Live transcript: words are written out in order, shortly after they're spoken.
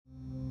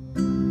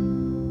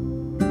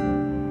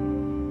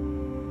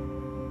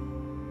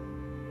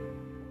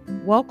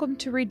Welcome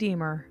to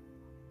Redeemer.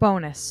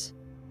 Bonus.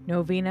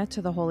 Novena to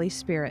the Holy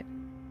Spirit.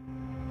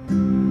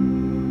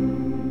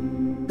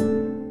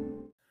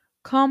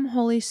 Come,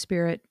 Holy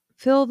Spirit,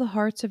 fill the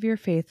hearts of your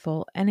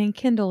faithful and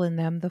enkindle in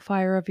them the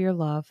fire of your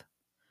love.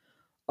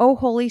 O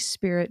Holy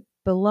Spirit,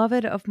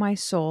 beloved of my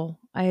soul,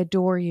 I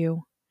adore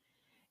you.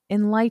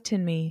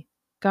 Enlighten me,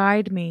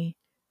 guide me,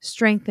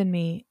 strengthen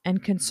me,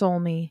 and console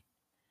me.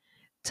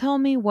 Tell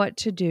me what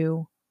to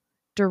do.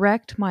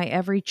 Direct my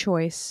every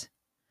choice.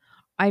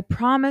 I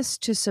promise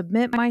to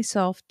submit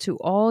myself to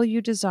all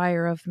you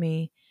desire of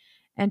me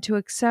and to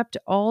accept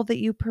all that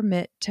you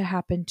permit to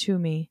happen to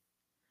me.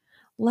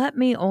 Let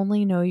me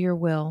only know your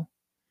will.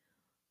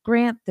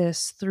 Grant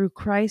this through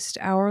Christ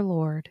our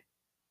Lord.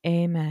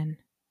 Amen.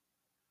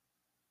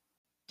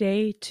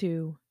 Day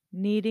 2.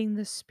 Needing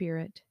the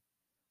Spirit,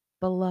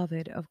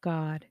 beloved of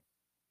God.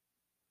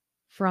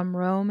 From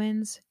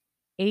Romans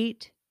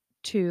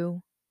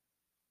 8:2,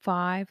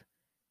 5,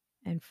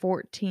 and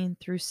 14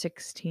 through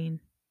 16.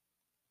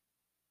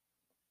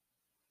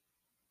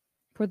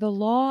 For the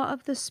law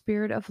of the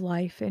Spirit of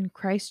life in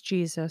Christ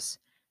Jesus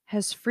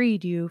has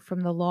freed you from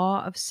the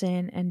law of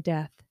sin and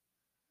death.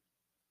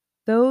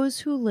 Those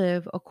who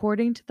live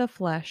according to the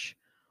flesh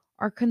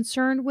are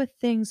concerned with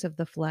things of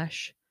the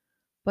flesh,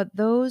 but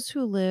those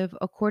who live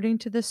according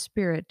to the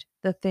Spirit,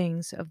 the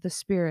things of the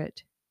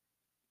Spirit.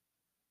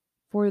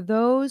 For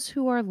those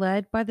who are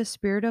led by the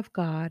Spirit of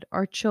God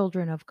are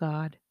children of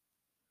God.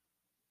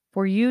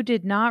 For you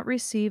did not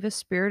receive a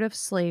spirit of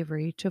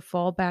slavery to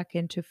fall back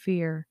into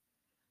fear,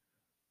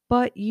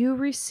 but you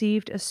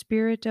received a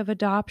spirit of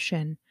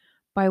adoption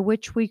by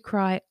which we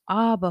cry,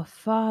 Abba,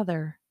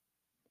 Father.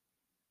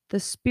 The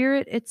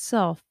Spirit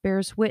itself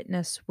bears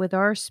witness with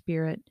our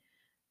spirit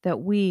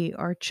that we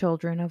are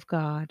children of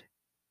God.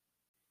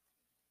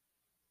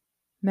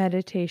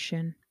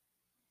 Meditation.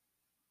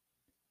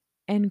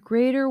 And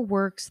greater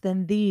works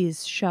than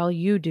these shall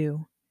you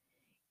do.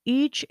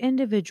 Each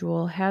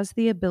individual has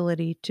the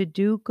ability to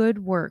do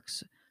good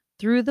works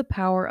through the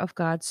power of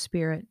God's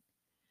Spirit.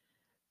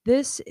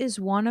 This is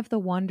one of the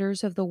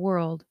wonders of the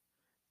world,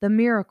 the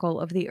miracle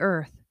of the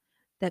earth,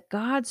 that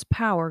God's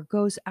power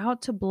goes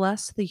out to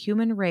bless the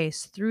human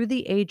race through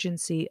the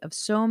agency of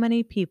so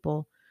many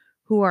people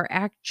who are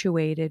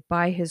actuated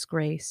by His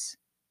grace.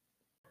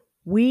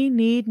 We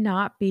need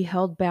not be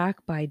held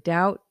back by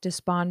doubt,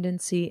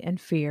 despondency,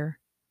 and fear.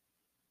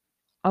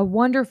 A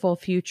wonderful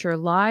future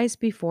lies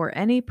before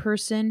any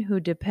person who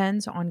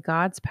depends on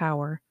God's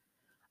power,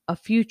 a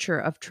future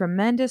of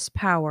tremendous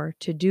power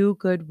to do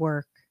good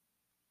work.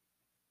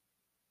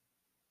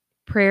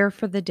 Prayer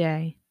for the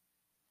day.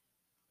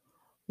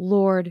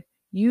 Lord,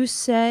 you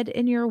said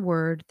in your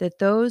word that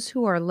those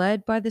who are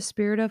led by the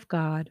Spirit of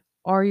God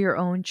are your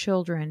own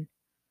children.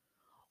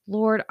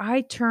 Lord, I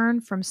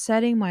turn from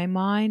setting my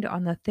mind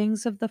on the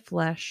things of the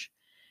flesh,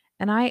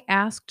 and I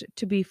asked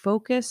to be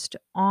focused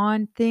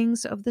on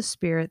things of the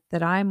Spirit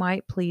that I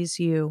might please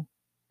you.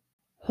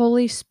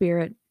 Holy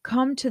Spirit,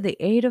 come to the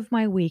aid of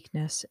my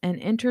weakness and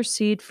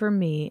intercede for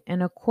me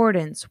in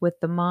accordance with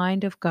the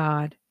mind of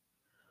God.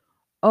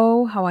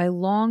 Oh, how I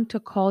long to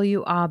call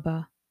you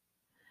Abba.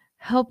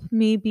 Help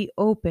me be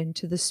open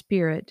to the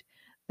Spirit,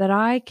 that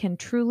I can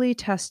truly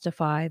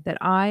testify that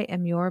I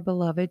am your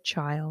beloved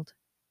child.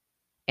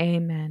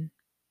 Amen.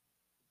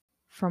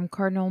 From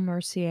Cardinal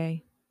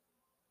Mercier.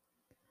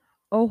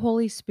 O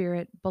Holy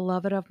Spirit,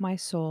 beloved of my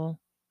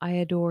soul, I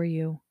adore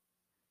you.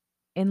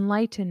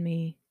 Enlighten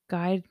me,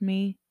 guide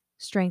me,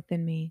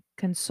 strengthen me,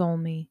 console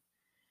me.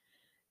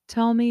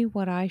 Tell me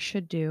what I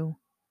should do.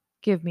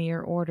 Give me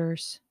your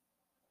orders.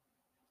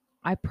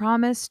 I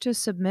promise to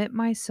submit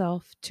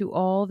myself to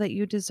all that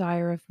you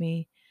desire of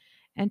me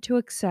and to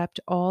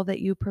accept all that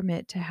you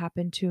permit to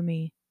happen to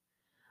me.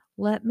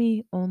 Let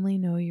me only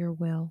know your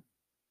will.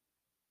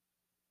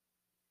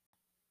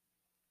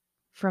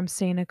 From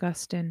St.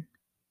 Augustine.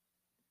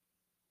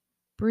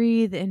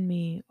 Breathe in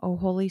me, O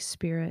Holy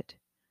Spirit,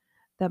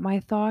 that my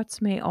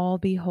thoughts may all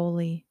be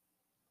holy.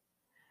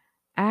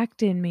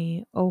 Act in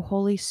me, O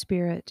Holy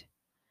Spirit,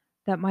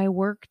 that my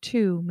work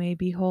too may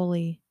be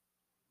holy.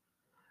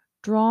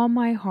 Draw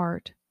my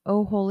heart,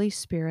 O Holy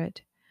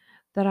Spirit,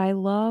 that I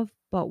love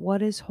but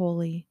what is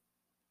holy.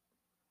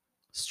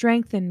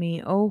 Strengthen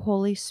me, O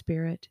Holy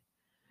Spirit,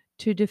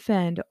 to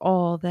defend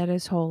all that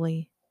is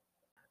holy.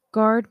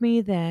 Guard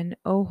me then,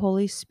 O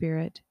Holy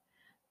Spirit,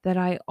 that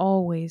I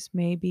always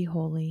may be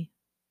holy.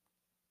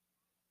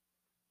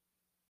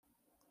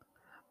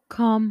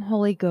 Come,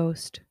 Holy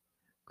Ghost,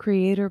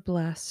 Creator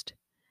blessed,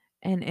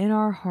 and in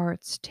our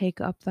hearts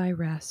take up thy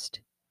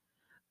rest.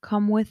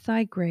 Come with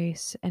thy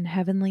grace and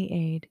heavenly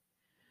aid,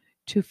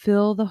 to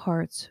fill the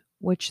hearts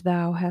which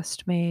thou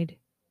hast made.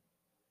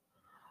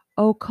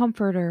 O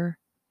Comforter,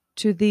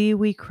 to thee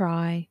we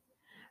cry,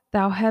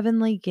 thou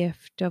heavenly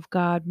gift of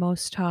God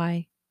Most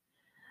High,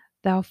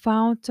 thou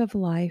fount of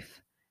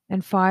life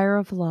and fire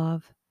of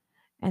love,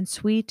 and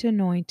sweet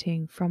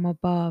anointing from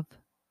above.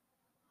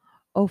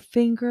 O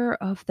finger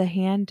of the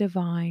hand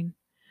divine,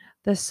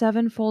 the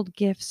sevenfold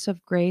gifts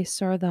of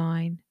grace are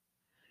thine.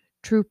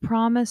 True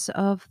promise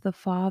of the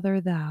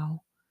Father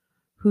thou,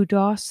 who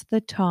dost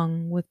the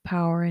tongue with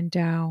power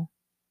endow.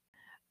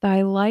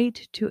 Thy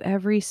light to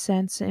every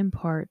sense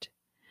impart,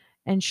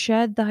 and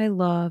shed thy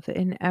love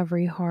in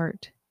every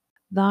heart.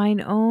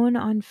 Thine own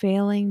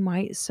unfailing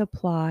might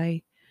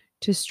supply,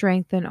 to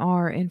strengthen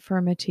our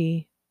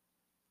infirmity.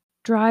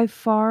 Drive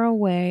far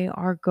away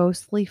our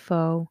ghostly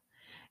foe,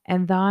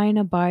 and thine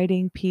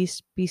abiding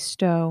peace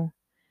bestow.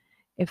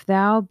 If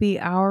thou be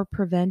our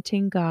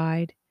preventing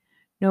guide,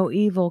 no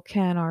evil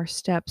can our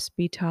steps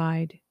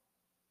betide.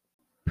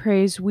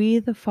 Praise we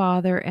the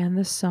Father and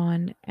the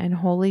Son, and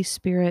Holy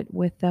Spirit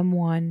with them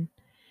one.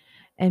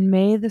 And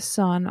may the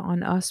Son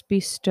on us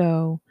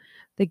bestow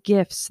the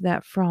gifts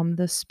that from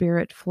the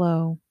Spirit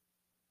flow.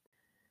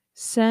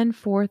 Send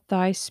forth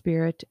thy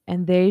Spirit,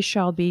 and they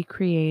shall be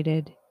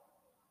created,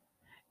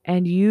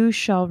 and you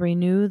shall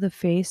renew the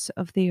face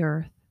of the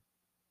earth.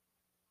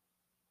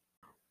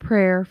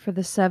 Prayer for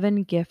the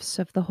 7 gifts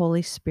of the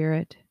Holy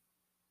Spirit.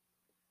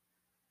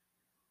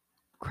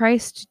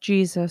 Christ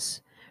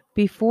Jesus,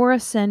 before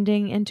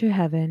ascending into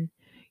heaven,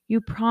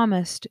 you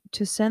promised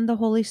to send the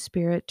Holy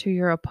Spirit to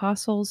your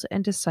apostles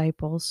and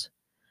disciples.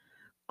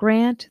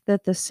 Grant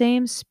that the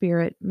same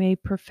Spirit may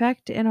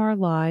perfect in our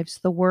lives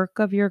the work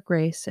of your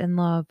grace and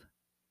love.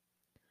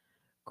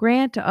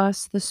 Grant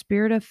us the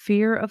spirit of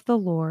fear of the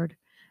Lord,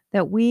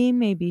 that we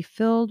may be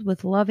filled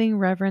with loving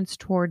reverence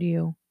toward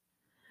you,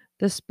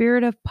 the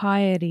spirit of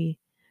piety,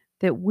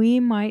 that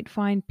we might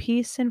find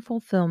peace and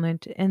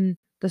fulfillment in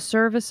the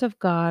service of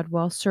God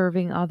while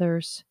serving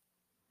others,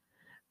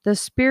 the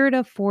spirit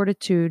of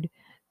fortitude,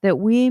 that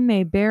we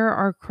may bear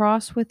our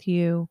cross with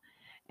you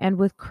and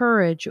with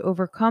courage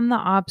overcome the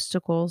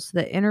obstacles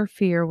that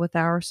interfere with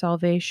our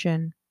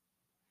salvation,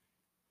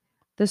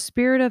 the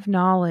spirit of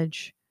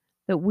knowledge,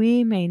 that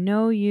we may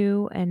know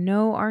you and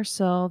know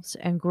ourselves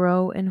and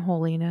grow in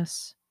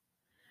holiness,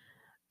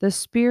 the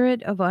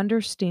spirit of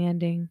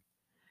understanding,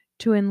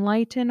 to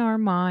enlighten our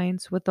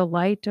minds with the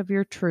light of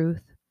your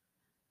truth,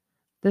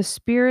 the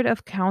spirit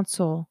of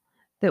counsel,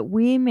 that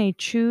we may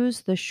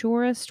choose the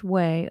surest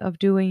way of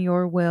doing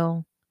your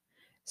will,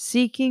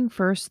 seeking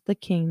first the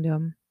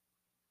kingdom.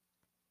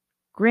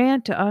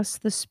 Grant us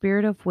the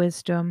spirit of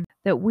wisdom,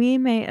 that we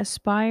may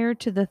aspire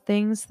to the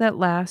things that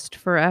last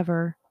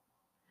forever.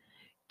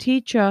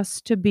 Teach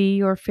us to be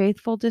your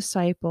faithful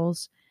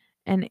disciples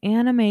and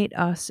animate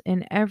us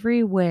in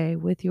every way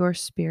with your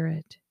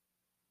Spirit.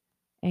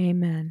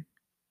 Amen.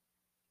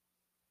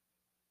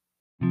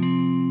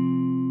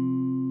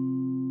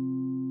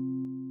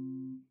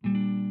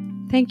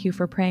 Thank you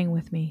for praying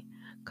with me.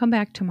 Come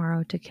back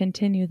tomorrow to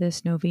continue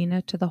this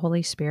novena to the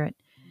Holy Spirit.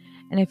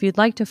 And if you'd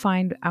like to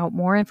find out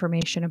more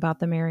information about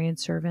the Marian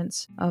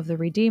Servants of the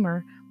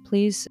Redeemer,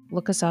 please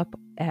look us up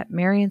at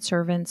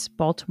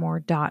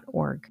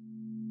marianservantsbaltimore.org.